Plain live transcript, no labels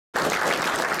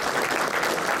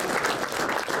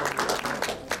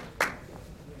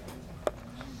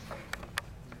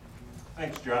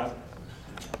John.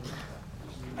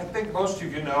 I think most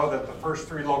of you know that the first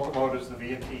 3 locomotives the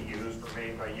V&T used were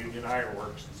made by Union Iron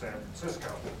Works in San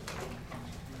Francisco.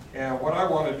 And what I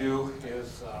want to do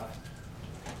is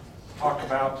talk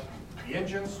about the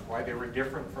engines, why they were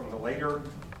different from the later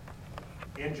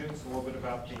engines, a little bit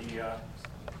about the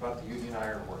Union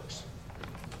Iron Works.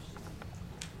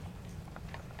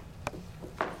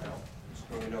 Well, just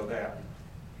so we know that.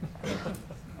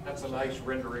 That's a nice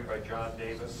rendering by John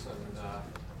Davis, and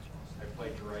I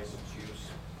plagiarized its use.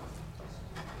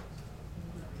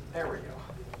 There we go.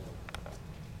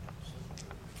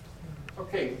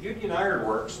 Okay, Union Iron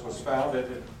Works was founded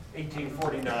in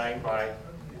 1849 by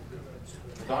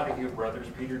the Donahue brothers,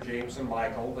 Peter, James, and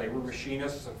Michael. They were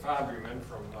machinists and foundrymen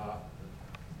from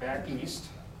back east,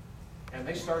 and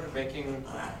they started making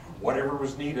whatever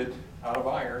was needed out of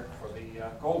iron for the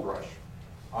gold rush.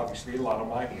 Obviously, a lot of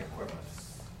mining equipment.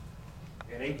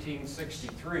 In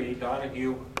 1863,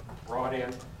 Donahue brought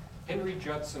in Henry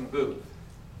Judson Booth.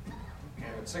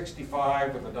 And in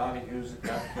 65, when the Donahues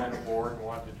got kind of bored and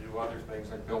wanted to do other things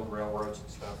like build railroads and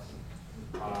stuff,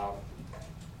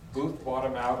 Booth bought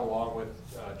him out along with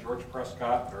George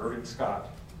Prescott and Irving Scott,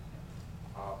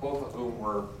 both of whom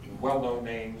were well-known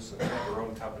names and had their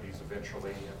own companies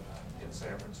eventually in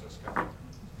San Francisco.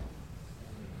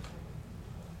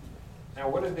 Now,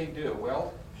 what did they do?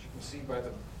 Well, as you can see by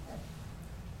the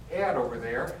ad over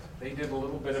there, they did a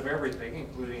little bit of everything,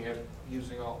 including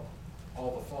using all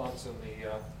the fonts in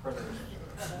the printer's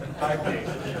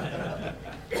typefaces.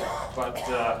 But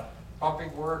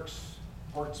pumping works,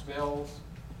 quartz mills,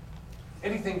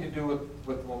 anything to do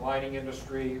with the mining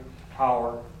industry,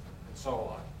 power, and so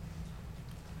on.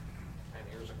 And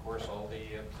here's, of course, all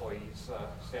the employees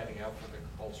standing out for the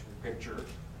compulsory picture.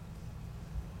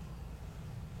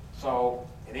 So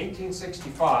in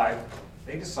 1865,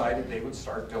 they decided they would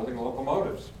start building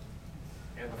locomotives.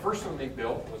 And the first one they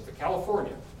built was the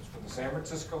California. It was for the San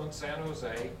Francisco and San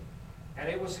Jose. And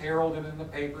it was heralded in the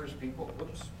papers. People,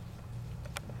 whoops.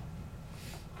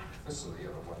 This is the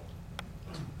other one.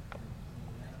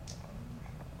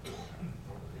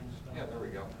 Yeah, there we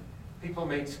go. People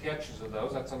made sketches of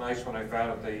those. That's a nice one I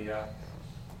found at the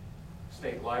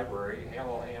State Library,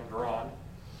 all hand-drawn.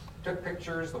 Took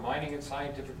pictures, the Mining and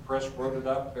Scientific Press wrote it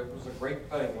up. It was a great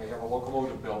thing. We have a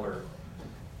locomotive builder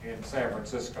in San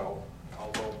Francisco,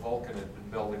 although Vulcan had been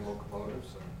building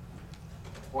locomotives and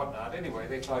whatnot. Anyway,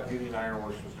 they thought Union Iron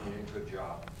Works was doing a good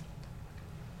job.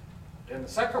 And the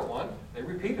second one, they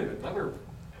repeated it, another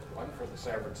one for the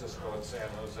San Francisco and San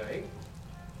Jose.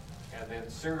 And then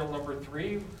serial number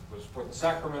 3 was for the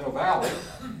Sacramento Valley,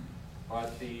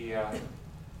 but the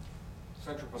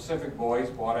Central Pacific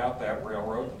boys bought out that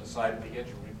railroad and decided the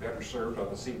engine would be better served on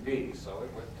the CP, so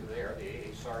it went to there, the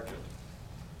A.A. Sergeant.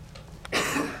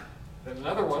 Then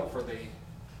another one for the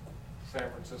San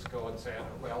Francisco and San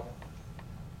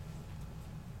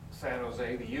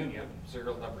Jose, the Union,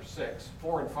 serial number 6.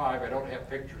 4 and 5 I don't have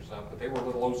pictures of, but they were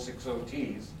little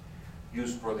 060Ts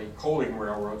used for the coaling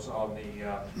railroads on the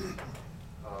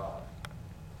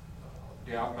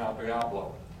Mount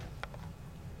Diablo.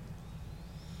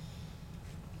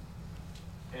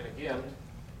 And again,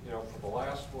 you know, for the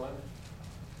last one,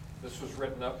 this was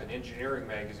written up in Engineering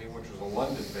Magazine, which was a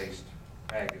London-based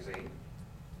magazine.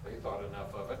 They thought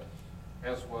enough of it,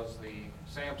 as was the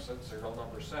Sampson, serial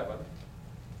number 7.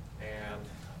 And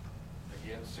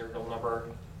again, serial number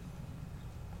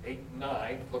 8 and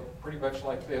 9 look pretty much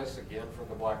like this, again, for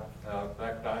the Black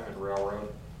Diamond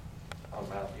Railroad on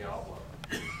Mount Diablo.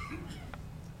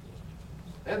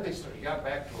 Then they got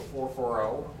back to a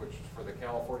 440, which is for the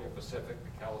California Pacific,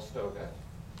 the Calistoga,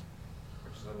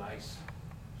 which is a nice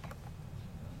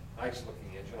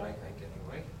looking engine, I think,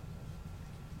 anyway.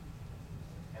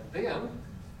 And then,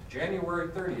 January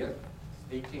 30th,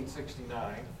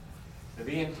 1869, the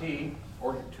V&T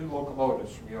ordered 2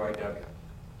 locomotives from UIW.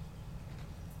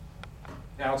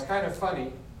 Now, it's kind of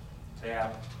funny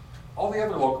that all the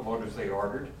other locomotives they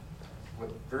ordered,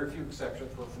 with very few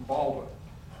exceptions, were from Baldwin.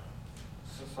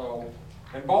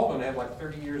 And Baldwin had like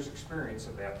 30 years experience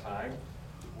at that time,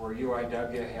 where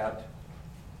UIW had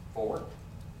 4.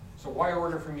 So why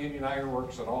order from Union Iron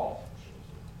Works at all?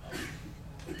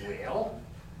 Well,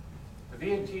 the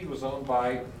V&T was owned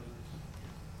by,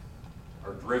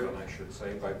 or driven, I should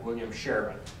say, by William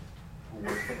Sherman, who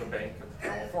worked for the Bank of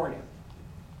California.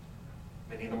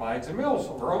 Many of the mines and mills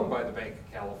were owned by the Bank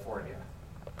of California.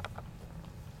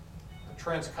 The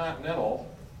Transcontinental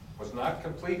was not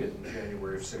completed in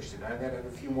January of '69. That had a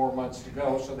few more months to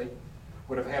go, so they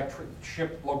would have had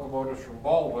shipped locomotives from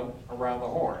Baldwin around the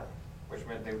Horn, which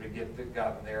meant they would have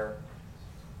gotten there,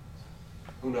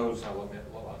 who knows how long,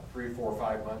 3, 4,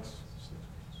 5 months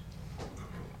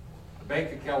The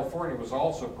Bank of California was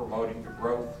also promoting the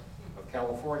growth of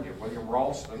California. William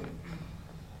Ralston,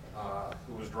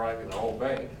 who was driving the whole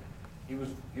bank, he was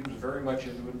very much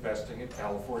into investing in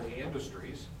California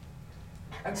industries.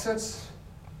 And since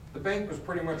the bank was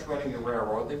pretty much running the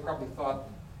railroad, they probably thought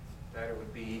that it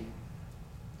would be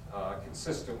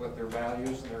consistent with their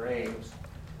values and their aims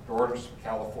to order some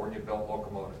California-built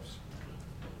locomotives.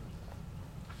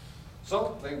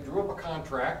 So they drew up a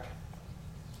contract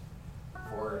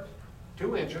for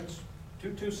 2 engines,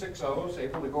 two 260s,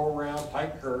 able to go around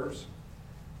tight curves,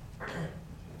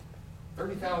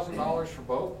 $30,000 for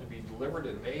both to be delivered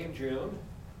in May and June,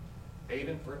 paid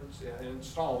in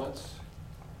installments,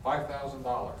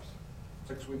 $5,000,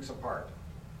 6 weeks apart.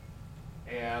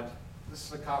 And this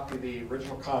is a copy of the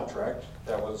original contract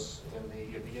that was in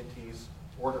the B&T's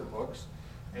order books.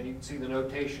 And you can see the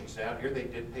notations down here. They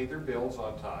did pay their bills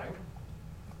on time.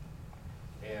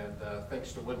 And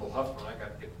thanks to Wendell Huffman, I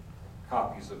got to get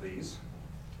copies of these.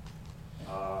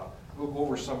 We'll go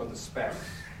over some of the specs.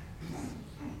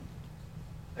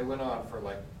 They went on for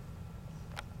like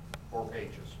 4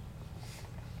 pages.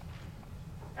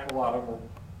 And a lot of them were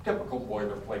typical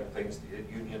boilerplate things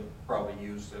that Union probably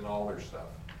used in all their stuff.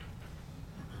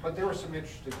 But there were some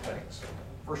interesting things.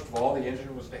 First of all, the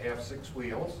engine was to have 6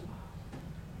 wheels,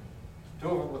 2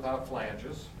 of them without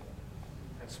flanges,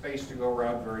 and space to go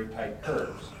around very tight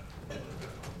curves.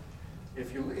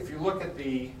 If you look at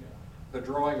the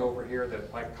drawing over here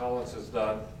that Mike Collins has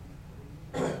done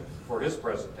for his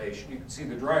presentation, you can see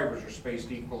the drivers are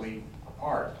spaced equally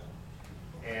apart.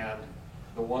 And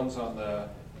the ones on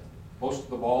most of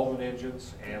the Baldwin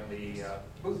engines and the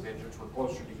Booth engines were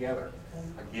closer together.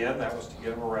 Again, that was to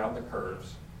get them around the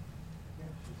curves.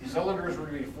 Cylinders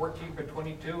would be 14 by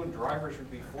 22 and drivers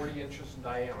would be 40 inches in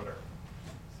diameter.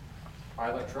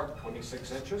 Pilot truck,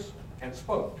 26 inches and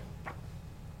spoked.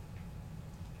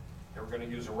 They were going to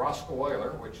use a Roscoe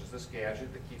oiler, which is this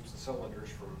gadget that keeps the cylinders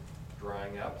from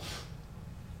drying up,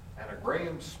 and a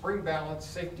Graham spring balance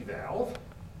safety valve,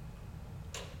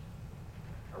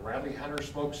 a Radley Hunter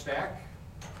smokestack,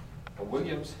 a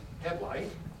Williams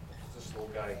headlight, this little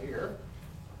guy here,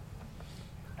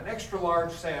 an extra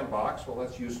large sandbox, well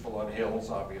that's useful on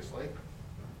hills obviously,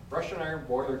 Russian iron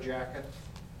boiler jacket,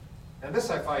 and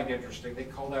this I find interesting, they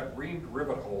call that reamed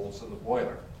rivet holes in the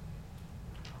boiler.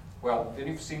 Well, if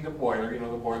you've seen the boiler, you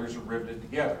know the boilers are riveted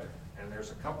together, and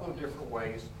there's a couple of different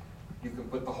ways you can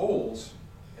put the holes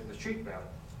in the sheet metal.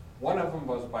 One of them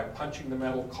was by punching the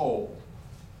metal cold,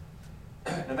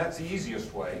 and that's the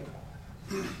easiest way,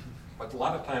 but a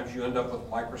lot of times you end up with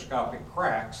microscopic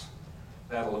cracks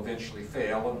that'll eventually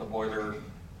fail and the boiler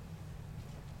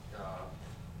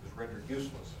is rendered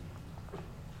useless.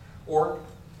 Or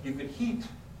you could heat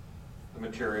the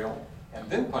material and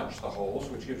then punch the holes,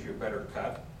 which gives you a better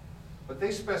cut, but they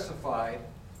specified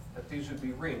that these would be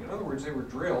reamed. In other words, they were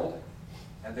drilled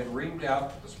and then reamed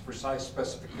out this precise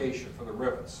specification for the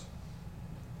rivets,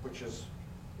 which is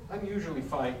unusually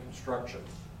fine construction.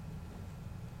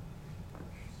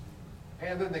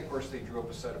 And then, of course, they drew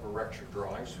up a set of erection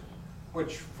drawings,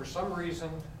 which for some reason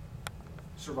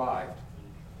survived.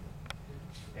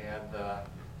 And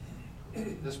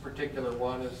this particular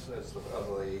one is of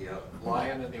the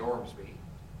lion and the Ormsby.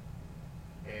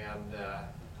 And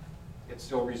it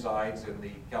still resides in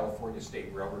the California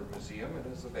State Railroad Museum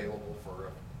and is available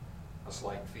for a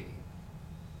slight fee.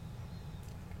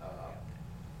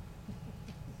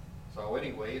 So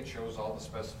anyway, it shows all the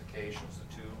specifications,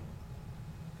 the 2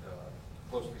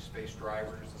 closely spaced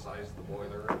drivers, the size of the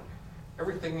boiler,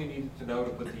 everything you needed to know to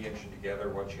put the engine together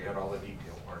once you had all the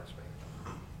detail parts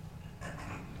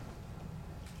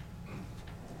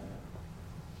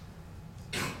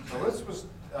made. So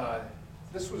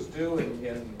this was due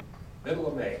in middle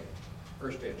of May,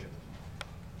 first engine.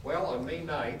 Well, on May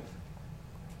 9th,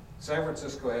 San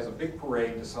Francisco has a big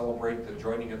parade to celebrate the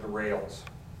joining of the rails,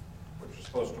 which was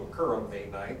supposed to occur on May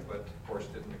 9th, but of course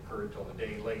didn't occur until a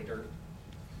day later.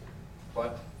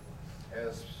 But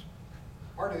as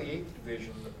part of the 8th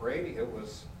Division of the parade, it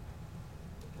was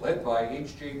led by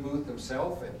H.J. Booth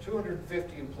himself and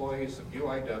 250 employees of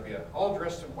UIW, all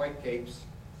dressed in white capes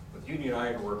with Union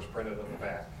Ironworks printed on the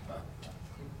back.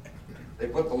 They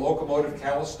put the locomotive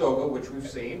Calistoga, which we've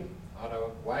seen, on a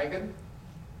wagon,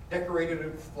 decorated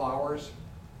it with flowers,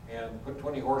 and put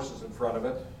 20 horses in front of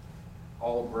it,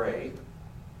 all gray,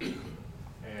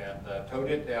 and towed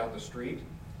it down the street.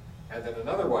 And then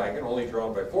another wagon, only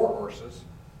drawn by 4 horses,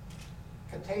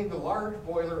 contained the large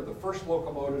boiler of the first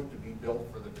locomotive to be built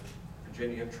for the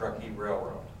Virginia and Truckee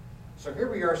Railroad. So here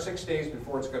we are 6 days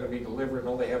before it's going to be delivered, and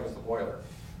all they have is the boiler.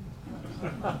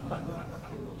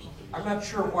 I'm not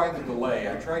sure why the delay.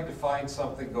 I tried to find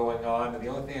something going on, and the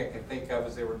only thing I could think of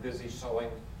is they were busy sewing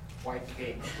white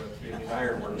cakes with Union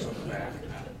Ironworks on the back.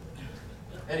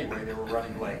 Anyway, they were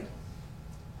running late.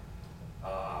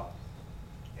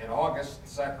 In August,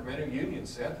 Sacramento Union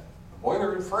said the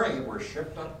boiler and frame were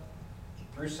shipped up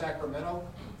through Sacramento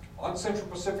on Central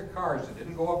Pacific cars. It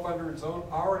didn't go up under its own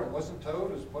power, and it wasn't towed.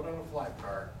 It was put on a flat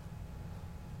car.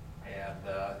 And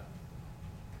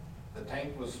the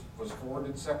tank was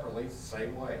forwarded separately the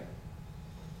same way.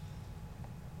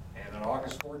 And on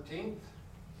August 14th,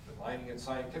 the Mining and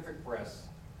Scientific Press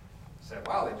said,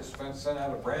 wow, they just sent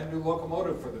out a brand new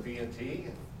locomotive for the V&T.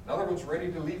 Another one's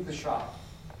ready to leave the shop.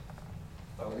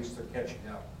 So at least they're catching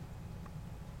up.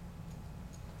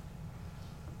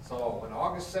 So when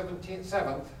August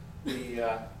 7th,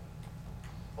 the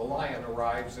Lion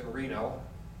arrives in Reno,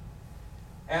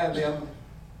 and then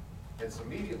it's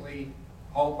immediately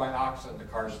hauled by oxen to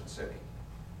Carson City.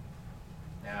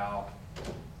 Now,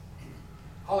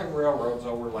 hauling railroads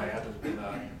over land has been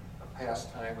a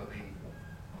pastime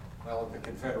of the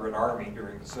Confederate Army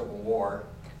during the Civil War.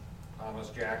 Thomas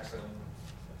Jackson,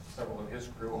 several of his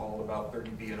crew hauled about 30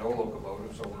 B&O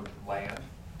locomotives over land.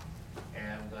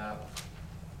 And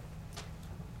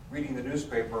reading the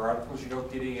newspaper articles, you don't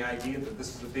get any idea that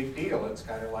this is a big deal. It's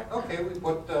kind of like, okay, we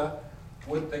put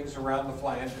wood things around the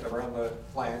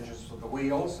flanges of the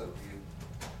wheels, and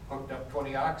we hooked up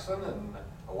 20 oxen, and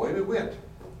away we went.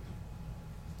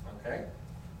 Okay?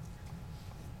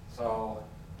 So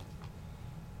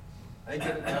they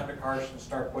get it down to Carson,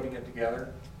 start putting it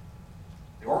together.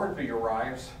 The Ormsby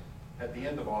arrives at the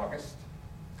end of August,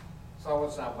 so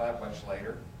it's not that much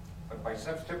later. But by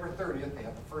September 30th, they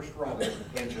have the first run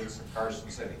of engines in Carson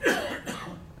City.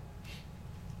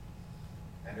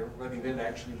 And everybody then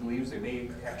actually believes they may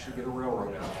actually get a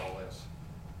railroad out of all this.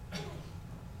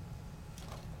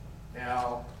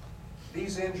 Now,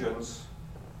 these engines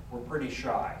were pretty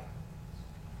shy.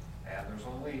 And there's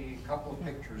only a couple of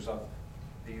pictures of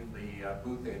the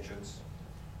Booth engines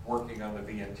working on the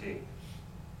V&T.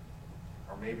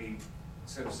 Or maybe,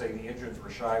 instead of saying the engines were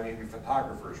shy, maybe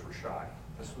photographers were shy.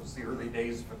 This was the early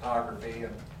days of photography,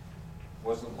 and it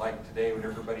wasn't like today when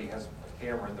everybody has a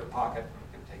camera in their pocket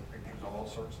and can take pictures of all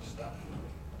sorts of stuff.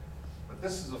 But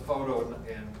this is a photo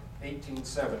in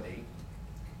 1870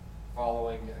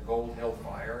 following a Gold Hill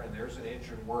fire, and there's an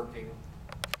engine working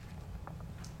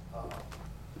up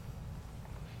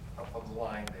on the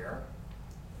line there.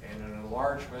 And an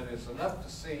enlargement is enough to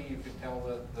see, you can tell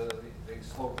the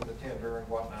slope of the tender and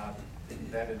whatnot,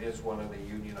 that it is one of the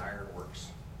Union Ironworks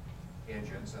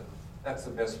engines, and that's the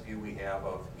best view we have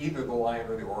of either the Lion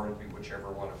or the Ormsby, whichever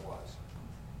one it was.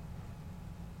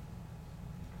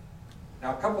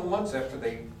 Now, a couple months after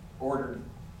they ordered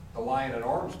the Lion and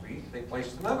Ormsby, they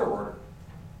placed another order.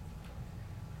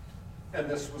 And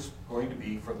this was going to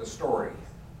be for the Story.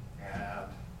 And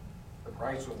the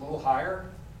price was a little higher,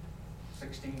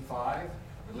 $16,500,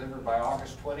 delivered by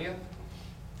August 20th.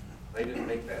 They didn't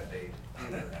make that date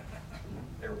either.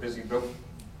 They were busy building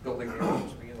the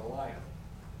Ormsby and the Lion.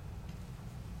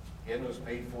 Again, it was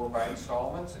paid for by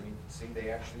installments, and you can see they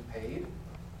actually paid.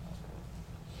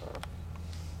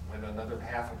 Went another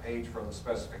half a page from the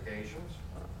specifications.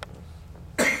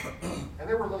 And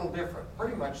they were a little different.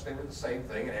 Pretty much they were the same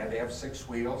thing. It had to have 6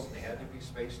 wheels, and they had to be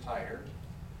spaced tighter.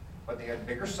 But they had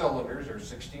bigger cylinders. They were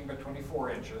 16 by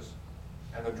 24 inches,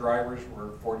 and the drivers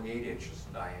were 48 inches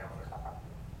in diameter,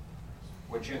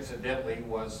 which incidentally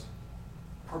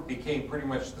became pretty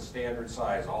much the standard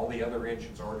size. All the other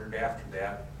engines ordered after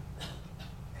that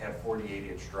had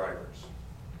 48-inch drivers.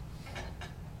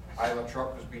 Pilot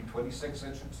truck was being 26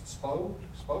 inches spoked.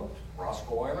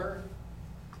 Roscoe Euler.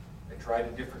 They tried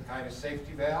a different kind of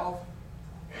safety valve.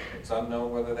 It's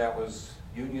unknown whether that was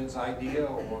Union's idea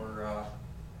or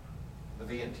the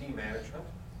V&T management.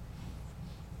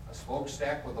 A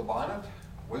smokestack with a bonnet,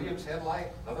 Williams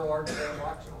headlight, another large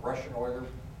sandbox, and a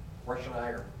Russian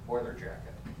iron boiler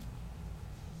jacket.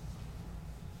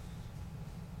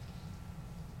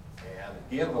 And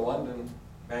again, the London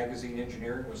magazine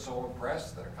Engineering was so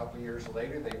impressed that a couple of years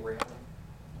later they ran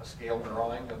a scale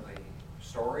drawing of the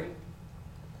Story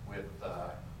with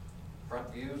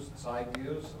front views and side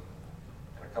views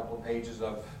and a couple of pages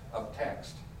of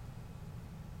text.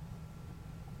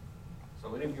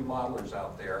 So any of you modelers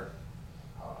out there,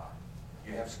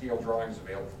 you have scale drawings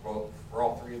available for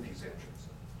all 3 of these engines.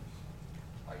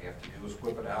 All you have to do is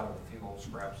whip it out of a few old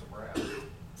scraps of brass.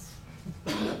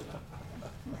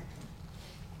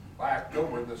 By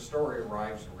October, the Story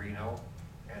arrives in Reno,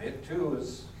 and it too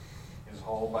is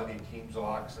hauled by the teams of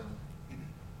oxen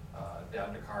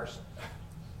down to Carson.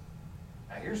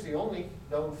 Now here's the only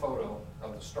known photo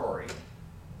of the story.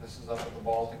 This is up at the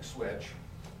Baltic Switch.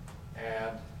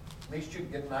 And at least you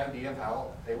can get an idea of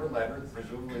how they were lettered.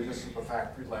 Presumably this is the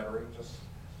factory lettering, just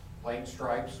plain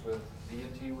stripes with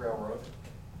D&T Railroad,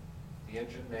 the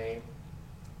engine name,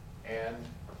 and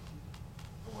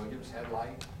the Williams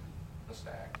headlight, the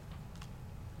stack.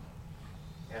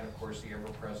 And of course the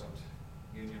ever-present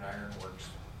Union Iron Works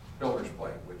builder's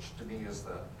blade, which to me is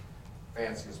the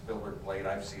fanciest builder blade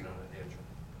I've seen on an engine.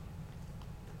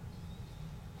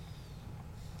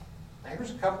 Now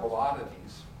here's a couple of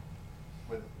oddities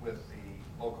with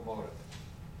the locomotive.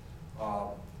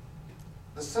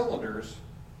 The cylinders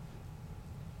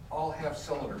all have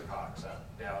cylinder cocks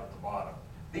down at the bottom.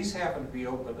 These have to be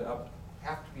opened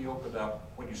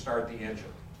up when you start the engine.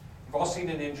 You've all seen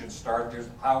an engine start, there's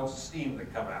clouds of steam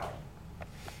that come out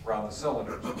around the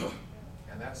cylinders.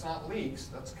 And that's not leaks,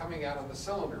 that's coming out of the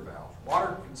cylinder valve.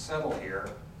 Water can settle here,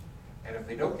 and if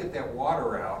they don't get that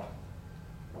water out,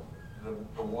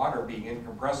 the water being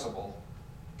incompressible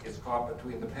is caught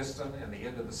between the piston and the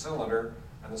end of the cylinder,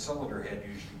 and the cylinder head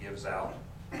usually gives out,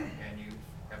 and you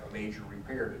have a major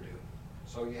repair to do.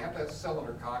 So you have that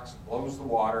cylinder cocks that blows the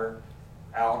water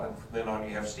out, and then on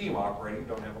you have steam operating, you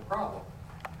don't have a problem.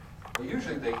 But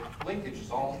usually the linkage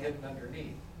is all hidden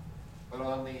underneath. But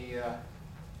on the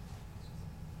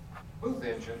Booth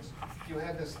engines, you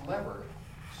had this lever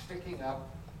sticking up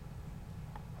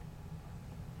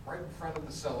right in front of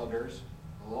the cylinders,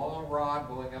 a long rod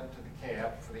going up to the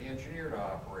cab for the engineer to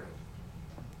operate.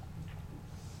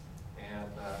 And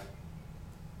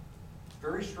it's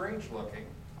very strange looking,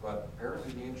 but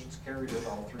apparently the engines carried it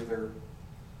all through their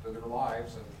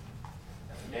lives, and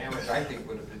the damage I think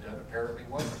would have been done apparently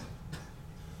wasn't.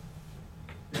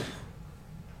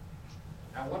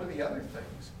 Now one of the other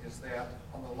things is that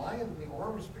on the line of the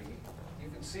Ormsby, you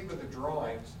can see with the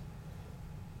drawings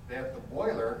that the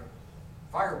boiler,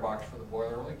 firebox for the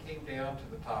boiler, only came down to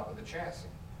the top of the chassis.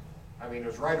 I mean, it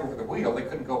was right over the wheel. They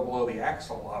couldn't go below the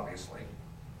axle, obviously.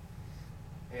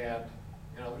 And,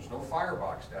 you know, there's no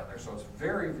firebox down there, so it's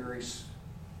very, very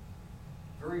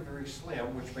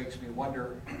slim, which makes me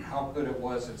wonder how good it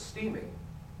was at steaming.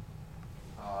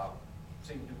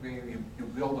 Seems to be you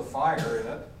build a fire in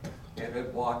it, and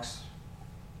it blocks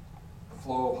the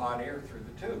flow of hot air through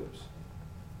the tubes.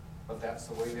 But that's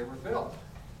the way they were built.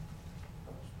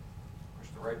 Push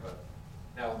the right button.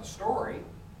 Now in the story,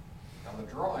 on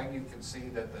the drawing, you can see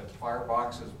that the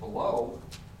firebox is below,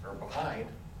 or behind,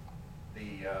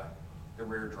 the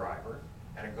rear driver,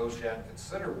 and it goes down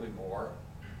considerably more.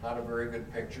 Not a very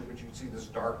good picture, but you can see this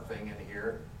dark thing in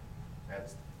here.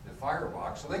 That's the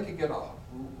firebox. So they could get a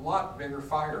lot bigger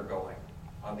fire going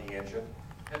on the engine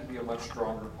and be a much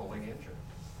stronger pulling engine.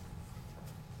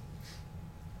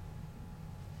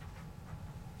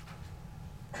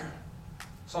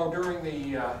 So during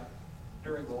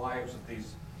the lives of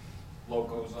these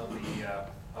locos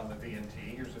on the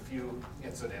V&T, here's a few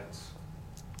incidents.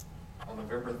 On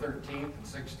November 13th in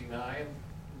 '69,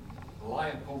 the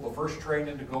Lion pulled the first train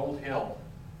into Gold Hill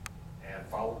and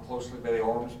followed closely by the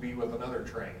Ormsby with another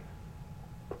train.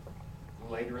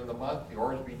 Later in the month, the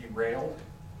Ormsby derailed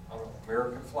on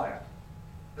American Flat.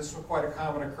 This was quite a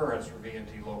common occurrence for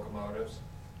V&T locomotives.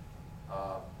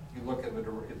 You look at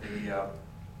the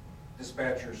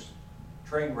dispatcher's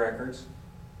train records,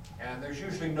 and there's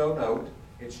usually no note.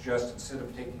 It's just instead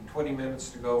of taking 20 minutes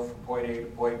to go from point A to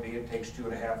point B, it takes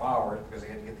 2.5 hours because they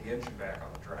had to get the engine back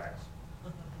on the tracks.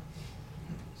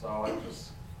 So it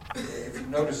was, if you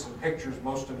notice in pictures,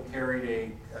 most of them carried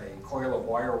a coil of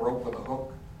wire rope with a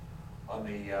hook on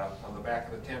the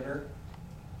back of the tender.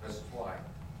 This is why.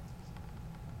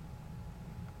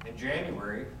 In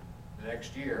January the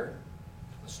next year,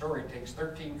 the story takes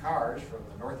 13 cars from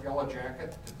the North Yellow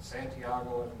Jacket to the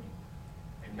Santiago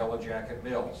and Yellow Jacket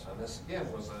mills, and this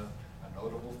again was a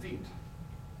notable feat.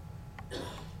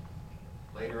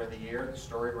 Later in the year, the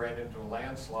story ran into a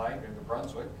landslide near New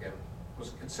Brunswick and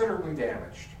was considerably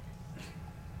damaged.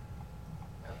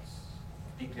 That's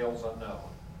details unknown.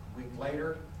 A week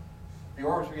later, the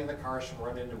Ormsby and the Carson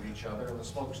run into each other, and the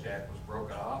smokestack was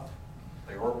broken off.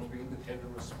 The Ormsby and the tender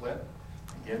was split.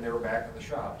 Again, they were back in the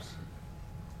shops.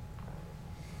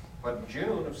 But in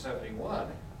June of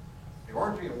 '71, the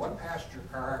Ormsby in one passenger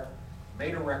car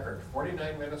made a record,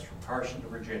 49 minutes from Carson to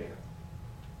Virginia.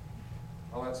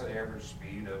 Well, that's an average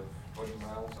speed of 20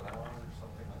 miles an hour or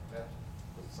something like that.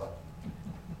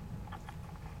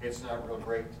 It's not real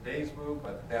great today's move,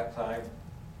 but at that time, it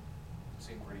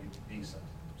seemed pretty decent.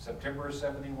 September of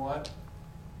 '71,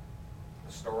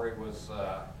 the story was,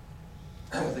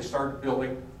 they started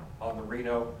building on the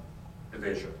Reno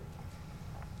division.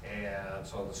 And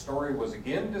so the story was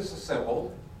again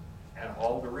disassembled and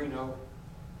hauled to Reno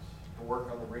to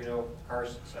work on the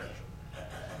Reno-Carson section.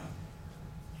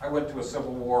 I went to a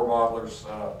Civil War modelers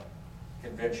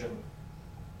convention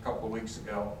a couple of weeks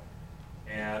ago,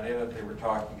 and in it they were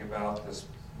talking about this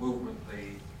movement,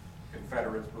 the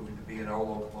Confederates moving to B&O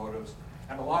locomotives,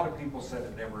 and a lot of people said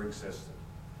it never existed.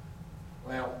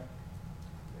 Well,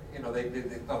 you know, they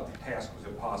thought the task was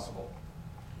impossible.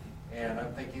 And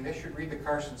I'm thinking they should read the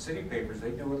Carson City papers.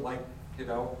 They do it like, you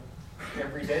know,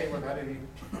 every day without any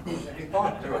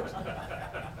thought to it.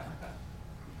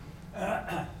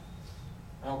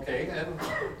 Okay, and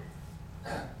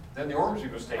then the Ormsby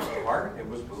was taken apart. It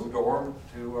was moved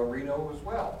to Reno as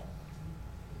well.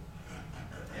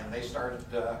 And they started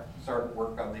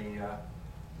work on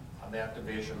that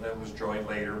division that was joined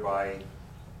later by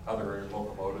other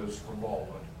locomotives from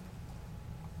Baldwin.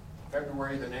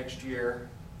 February the next year,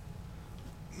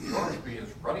 the Ormsby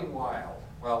is running wild.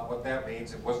 Well, what that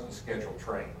means, it wasn't a scheduled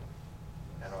train.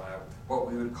 And what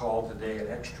we would call today an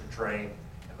extra train,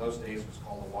 in those days was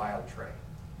called a wild train.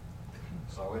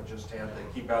 So it just had to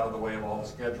keep out of the way of all the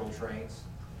scheduled trains.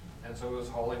 And so it was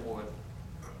hauling wood.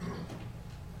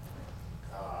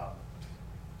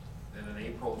 Then in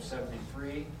April of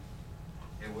 '73,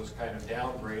 it was kind of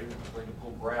downgraded. It was going to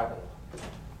pull gravel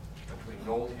between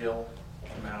Gold Hill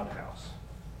and Mound House.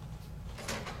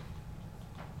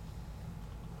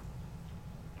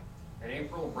 In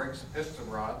April, it breaks a piston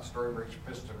rod. The story breaks a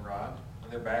piston rod,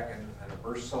 and they're back in a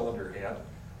burst cylinder head.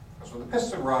 Because when the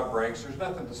piston rod breaks, there's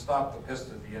nothing to stop the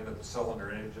piston at the end of the cylinder,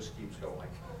 and it just keeps going.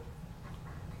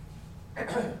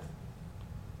 And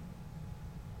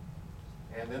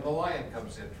then the Lion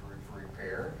comes in for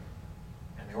repair,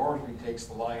 and the Ormsby takes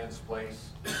the Lion's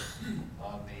place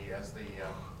as the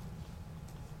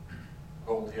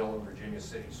Gold Hill and Virginia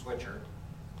City switcher,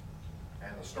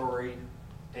 and the Story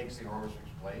takes the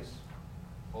Ormsby's place.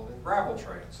 Well, the gravel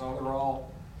train. So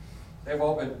they've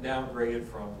all been downgraded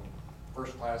from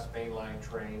first-class mainline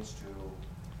trains to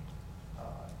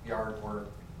yard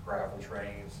work, gravel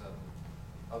trains, and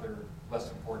other less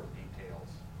important details.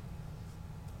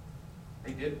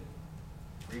 They did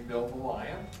rebuild the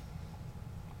Lion,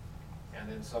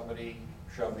 and then somebody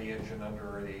shoved the engine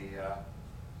under the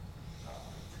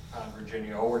on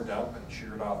Virginia ore dump and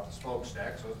sheared off the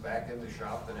smokestack, so it was back in the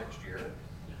shop the next year.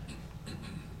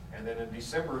 And then in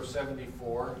December of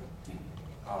 '74,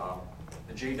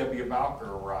 the J.W. Bowker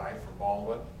arrived from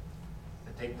Baldwin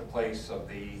to take the place of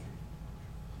the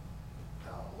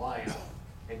Lion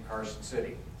in Carson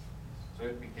City. So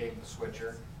it became the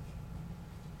switcher,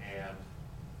 and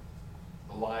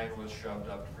the Lion was shoved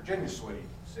up to Virginia City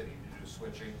to do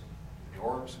switching. The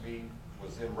Ormsby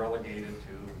was then relegated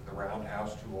to the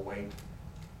roundhouse to await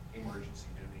emergency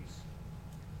duties.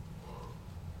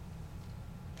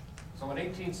 So in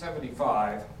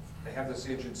 1875, they have this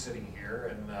engine sitting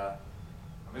here, and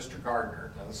Mr.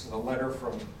 Gardner, now this is a letter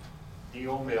from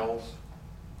D.O. Mills,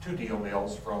 to D.O.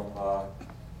 Mills from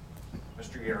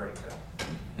Mr. Yarrington.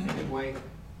 Anyway,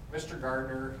 Mr.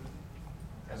 Gardner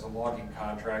has a logging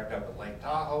contract up at Lake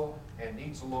Tahoe and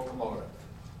needs a locomotive.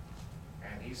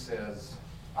 And he says,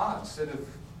 instead of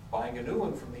buying a new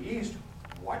one from the east,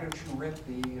 why don't you rent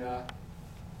the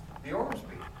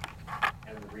Ormsby?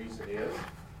 And the reason is,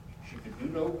 she could do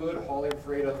no good hauling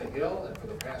freight up the hill, and for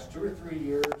the past 2 or 3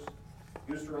 years,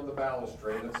 used her on the ballast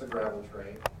train, that's the gravel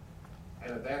train,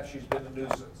 and at that she's been a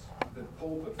nuisance. Been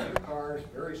pulled with few cars,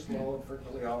 very slow, and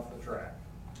frequently off the track.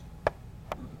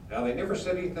 Now, they never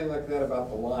said anything like that about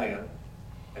the Lion,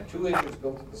 and 2 engines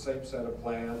built to the same set of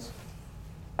plans.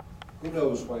 Who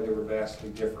knows why they were vastly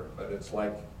different, but it's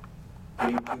like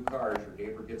getting 2 cars. Your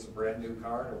neighbor gets a brand new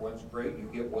car, and one's great, you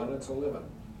get one, it's a limit.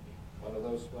 One of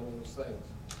those things.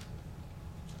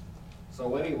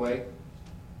 So anyway,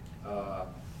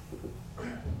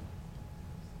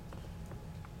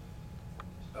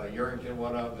 Yarrington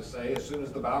went on to say, as soon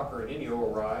as the Bowker and Inyo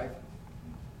arrive,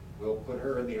 we'll put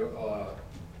her in the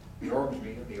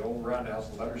Ormsby in the old roundhouse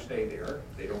and let her stay there.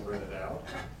 They don't rent it out.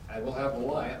 And we'll have the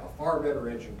Lion, a far better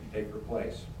engine, to take her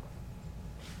place.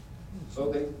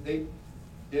 So they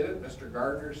did it. Mr.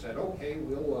 Gardner said, okay,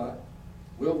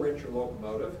 we'll rent your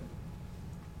locomotive.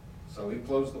 So he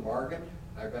closed the bargain.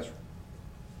 I guess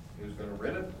he was going to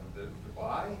rent it to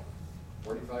buy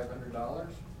 $4,500.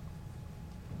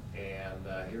 And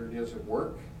here it is at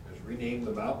work. It was renamed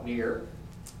the Mountaineer,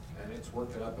 and it's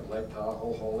working up at Lake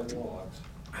Tahoe hauling logs.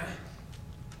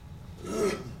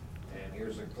 And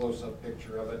here's a close-up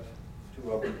picture of it,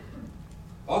 2 of them.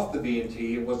 Off the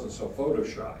V&T, it wasn't so photo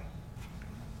shy.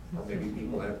 Or maybe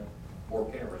people had more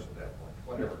cameras at that point,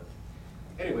 whatever.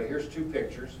 Anyway, here's 2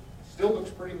 pictures. Still looks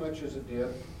pretty much as it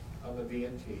did. on the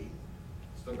V&T.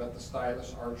 Still got the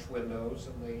stylish arch windows,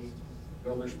 and the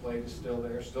builder's plate is still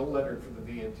there, still lettered for the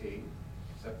V&T,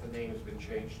 except the name has been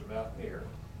changed to Mountaineer.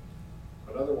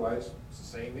 But otherwise, it's the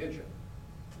same engine.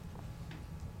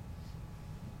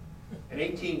 In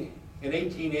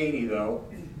 1880, though,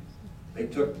 they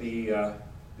took the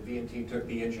V&T took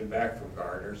the engine back from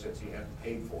Gardner since he hadn't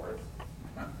paid for it.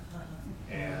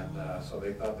 And so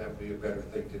they thought that would be a better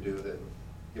thing to do than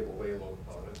give away a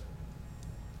locomotive.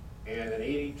 And in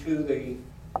 82, they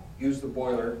used the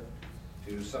boiler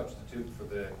to substitute for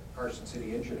the Carson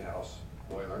City Engine House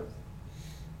boiler.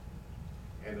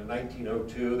 And in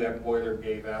 1902, that boiler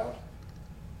gave out,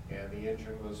 and the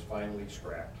engine was finally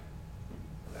scrapped.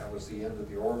 And that was the end of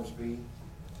the Ormsby.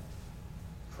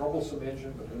 Troublesome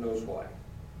engine, but who knows why.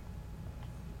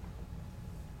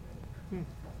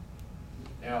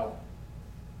 Now,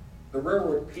 the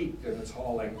railroad peaked in its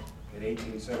hauling in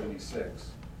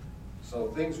 1876, so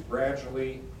things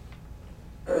gradually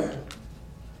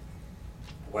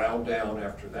wound down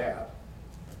after that.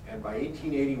 And by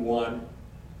 1881,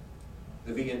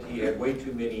 the V&T had way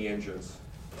too many engines,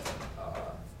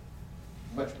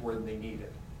 much more than they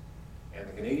needed. And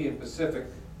the Canadian Pacific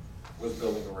was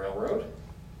building a railroad,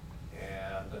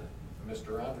 and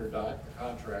Mr. Onderdonk, the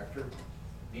contractor,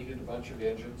 needed a bunch of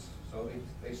engines, so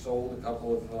they sold a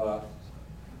couple of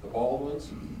the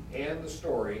Baldwins and the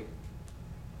Story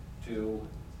to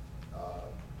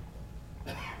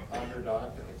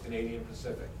Onderdonk and the Canadian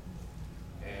Pacific.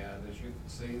 And as you can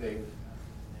see,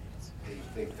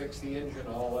 they fixed the engine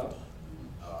all up,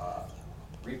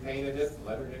 repainted it,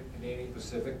 lettered it Canadian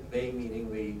Pacific, they meaning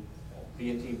the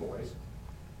V&T boys,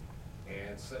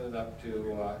 and sent it up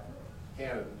to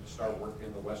Canada to start working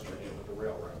in the western end of the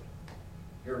railroad.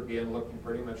 Here again, looking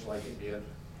pretty much like it did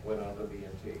when on the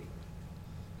V&T.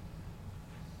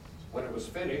 When it was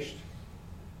finished,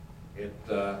 it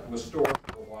was stored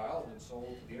for a while and then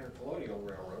sold to the Intercolonial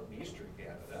Railroad in eastern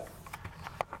Canada.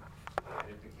 And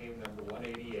it became number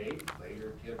 188,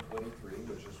 later 1023,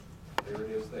 which is, there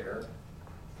it is there.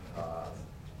 A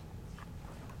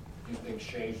few things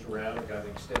changed around. It got an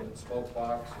extended smoke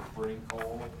box with burning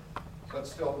coal, but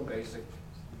still the basic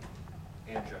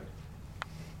engine.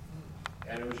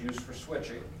 And it was used for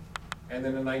switching. And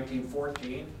then in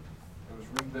 1914, it was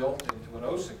rebuilt into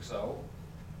an 060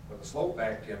 with a slope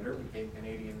back tender, became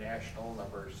Canadian National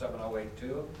number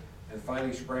 7082, and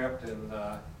finally scrapped in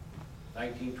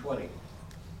 1920.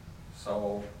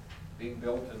 So being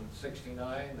built in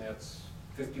 69, that's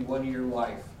 51-year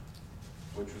life,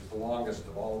 which was the longest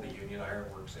of all the Union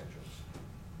Iron Works engines.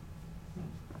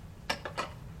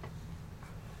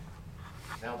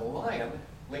 Now the Lion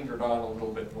lingered on a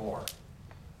little bit more.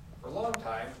 For a long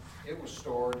time, it was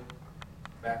stored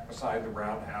back beside the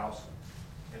roundhouse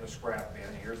in a scrap bin.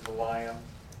 Here's the Lion,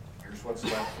 here's what's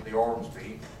left of the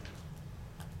Ormsby,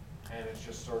 and it's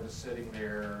just sort of sitting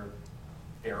there,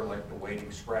 derelict,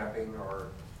 awaiting scrapping, or,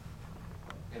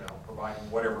 you know, providing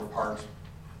whatever parts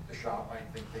the shop might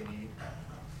think they need.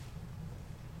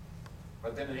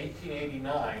 But then in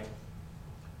 1889,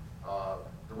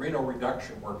 the Reno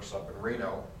Reduction Works up in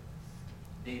Reno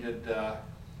needed a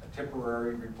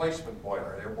temporary replacement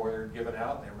boiler. Their boiler had given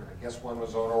out, and I guess one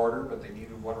was on order, but they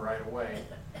needed one right away.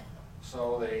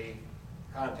 So they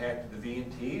contacted the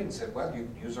V&T and said, well, you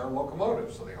can use our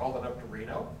locomotive. So they hauled it up to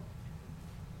Reno,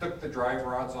 took the drive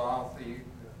rods off, the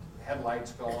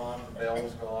headlights gone, the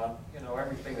bell's gone, you know,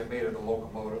 everything that made it a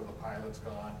locomotive, the pilot's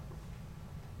gone.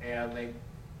 And they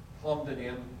plumbed it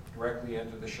in directly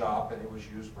into the shop, and it was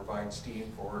used to provide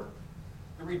steam for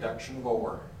the reduction of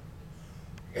ore.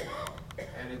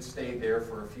 And it stayed there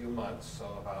for a few months, so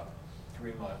about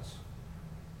 3 months.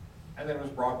 And then it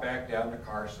was brought back down to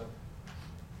Carson,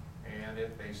 and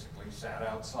it basically sat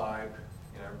outside.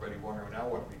 You know, everybody wondering, now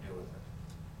what do we do with it?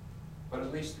 But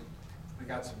at least we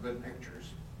got some good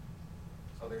pictures.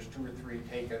 So there's 2 or 3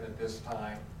 taken at this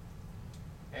time,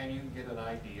 and you can get an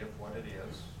idea of what it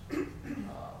is.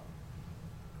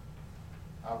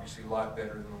 Obviously a lot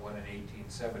better than the one in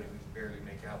 1870. We can barely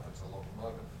make out that's a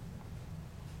locomotive.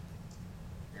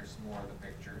 Here's some more of the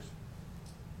pictures.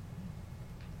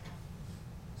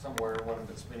 Somewhere in one of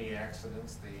its many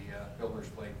accidents, the builder's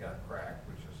plate got cracked,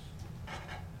 which is,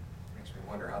 makes me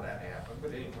wonder how that happened,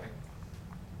 but anyway.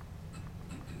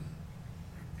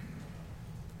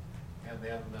 And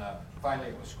then finally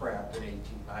it was scrapped in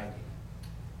 1890.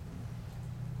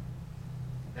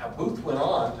 Now Booth went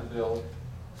on to build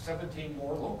 17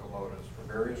 more locomotives for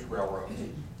various railroads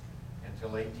until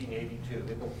 1882.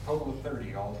 They built a total of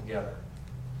 30 altogether.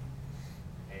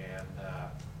 And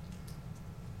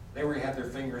they already had their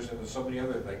fingers into so many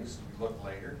other things as we look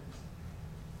later.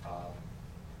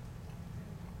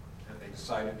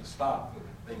 decided to stop.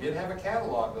 They did have a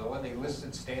catalog though, and they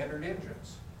listed standard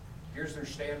engines. Here's their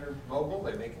standard Mogul.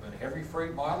 They make them in a heavy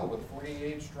freight model with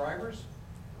 48-inch drivers.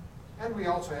 And we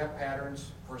also have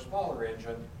patterns for a smaller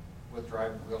engine with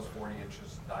driving wheels 40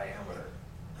 inches diameter.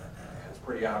 And it's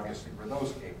pretty obviously where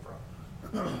those came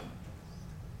from.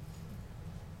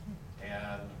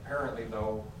 And apparently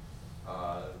though,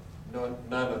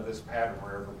 none of this pattern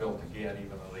were ever built again,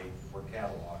 even though they were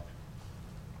cataloged.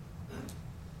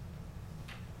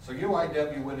 So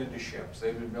UIW went into ships.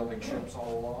 They've been building ships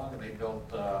all along, and they built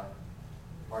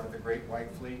part of the Great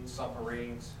White Fleet,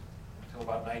 submarines, until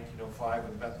about 1905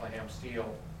 when Bethlehem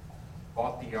Steel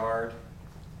bought the yard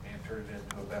and turned it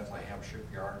into a Bethlehem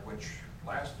shipyard, which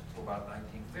lasted until about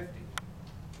 1950.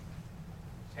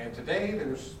 And today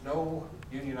there's no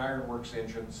Union Iron Works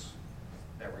engines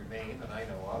that remain that I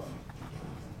know of.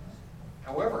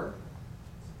 However,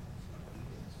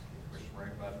 push the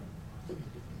right button,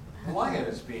 the Lion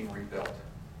is being rebuilt.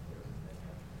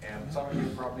 And some of you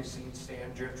have probably seen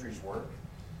Stan Gentry's work.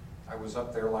 I was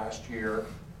up there last year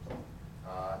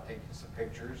taking some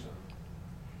pictures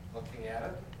and looking at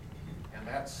it. And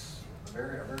that's a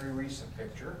very recent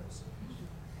picture.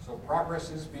 So progress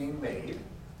is being made.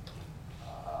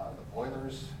 The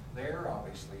boiler's there,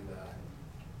 obviously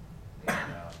the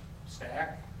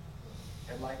stack,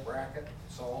 headlight bracket, and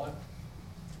so on.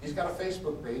 He's got a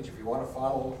Facebook page if you want to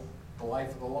follow the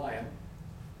life of the Lion.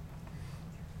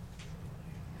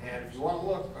 And if you want to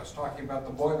look, I was talking about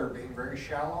the boiler being very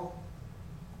shallow.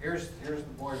 Here's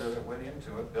the boiler that went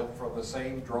into it, built from the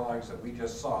same drawings that we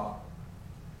just saw.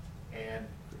 And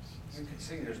you can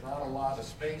see there's not a lot of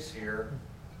space here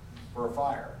for a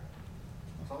fire.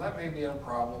 So that may be a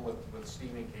problem with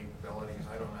steaming capabilities,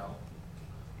 I don't know.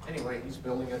 Anyway, he's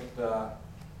building it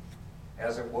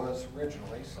as it was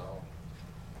originally, so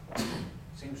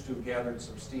seems to have gathered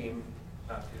some steam,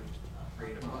 not to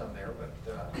create a pun there,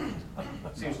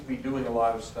 but seems to be doing a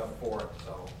lot of stuff for it,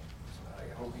 so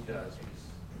I hope he does.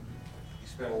 He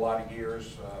spent a lot of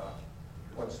years,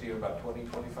 what's Steve, about 20,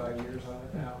 25 years on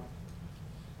it now?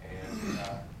 And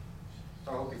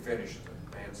so I hope he finishes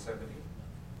it. Man's 70,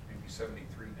 maybe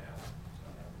 73 now.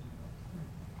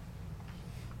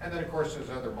 And then of course there's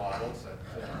other models that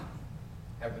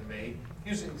have been made.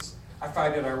 I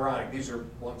find it ironic, these are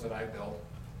ones that I built,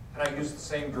 and I use the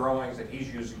same drawings that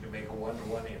he's using to make a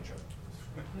 1-to-1 engine.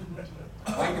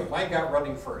 Mine got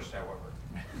running first, however.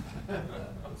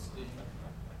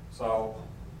 So,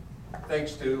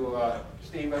 thanks to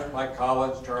Stephen, Mike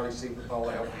Collins, Charlie Siegenthal,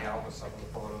 they helped me out with some of the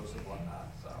photos and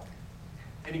whatnot. So,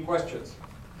 any questions?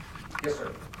 Yes,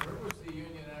 sir. Where was the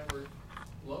Union Iron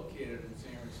located in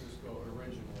San Francisco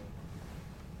originally?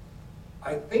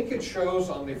 I think it shows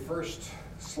on the first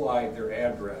slide their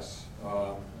address.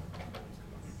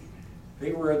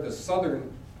 They were in the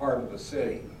southern part of the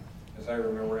city, as I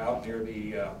remember, out near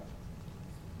the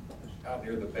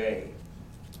bay,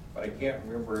 but I can't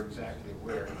remember exactly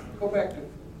where. Go back to.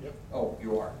 Yep. Oh,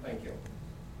 you are. Thank you.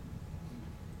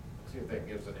 Let's see if that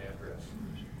gives an address.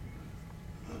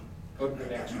 Go to the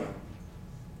next one.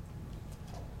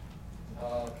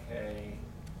 Okay.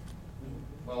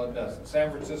 Well, it doesn't.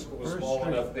 San Francisco was small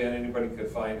enough then anybody could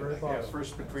find it. I guess.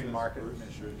 First between Market and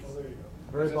Mission. Oh, there you go.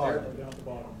 Very Is it bottom. there? Down at the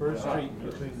bottom. First Street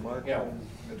between Market Yeah, and.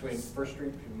 between First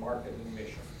Street and Market and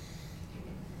Mission.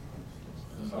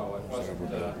 So it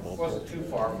wasn't too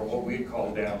far from what we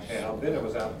call downtown. Then it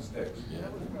was out in the sticks.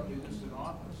 That was probably just an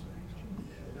office.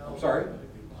 I'm sorry?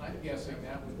 I'm guessing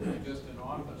that would be just an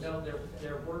office. No,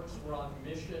 their works were on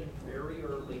Mission very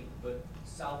early, but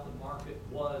South of Market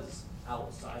was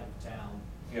outside of town.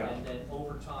 Yeah. And then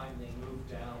over time, they moved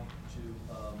down to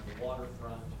the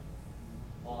waterfront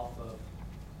off of,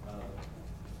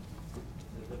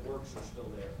 the works are still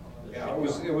there. Yeah,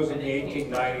 it was in the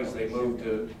 1890s, they moved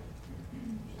to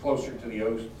closer to the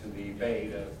ocean, to the bay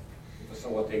to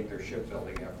facilitate their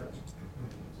shipbuilding efforts.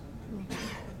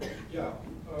 Yeah,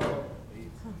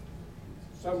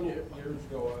 some years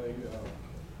ago,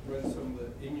 I read some of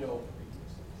the Inyo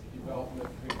development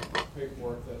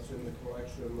paperwork that's in the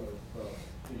collection of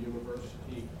the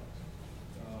university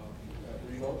at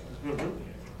Reno.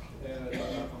 And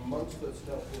amongst that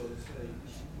stuff was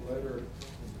a letter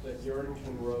that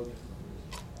Yerington wrote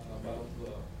about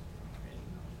the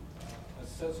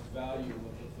assessed value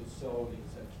of the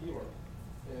facilities at Keeler.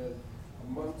 And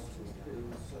amongst his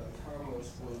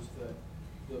comments was that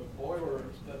the boiler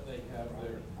that they have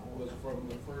there was from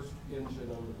the first engine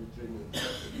on the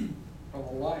Virginia. From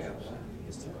the Lion.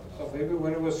 So maybe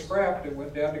when it was scrapped, it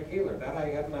went down to Keeler. That I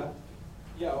had not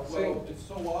Yeah, well, seen. it's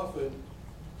so often,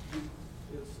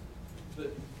 it's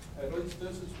that At least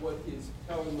this is what he's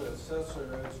telling the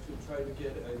assessor, is to try to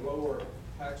get a lower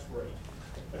tax rate.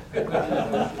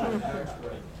 Tax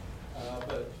rate.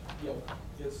 But, you know,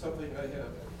 it's something I have,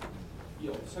 you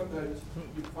know, sometimes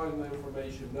you find the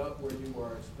information not where you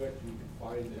are expecting to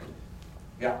find it.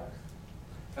 Yeah,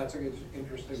 that's an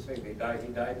interesting thing. He died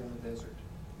in the desert.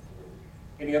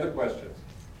 Any other questions?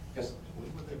 Yes,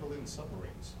 When were they building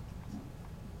submarines?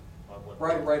 On what-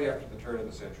 right after the turn of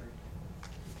the century.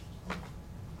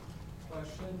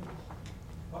 Question?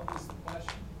 What was the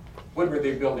question? When were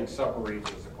they building submarines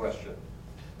is the question.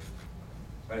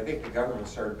 But I think the government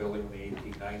started building in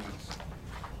the 1890s.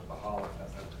 The Holland,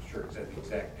 I'm not sure it's the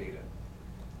exact data.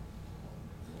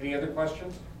 Any other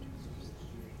questions?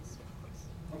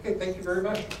 Okay, thank you very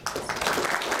much.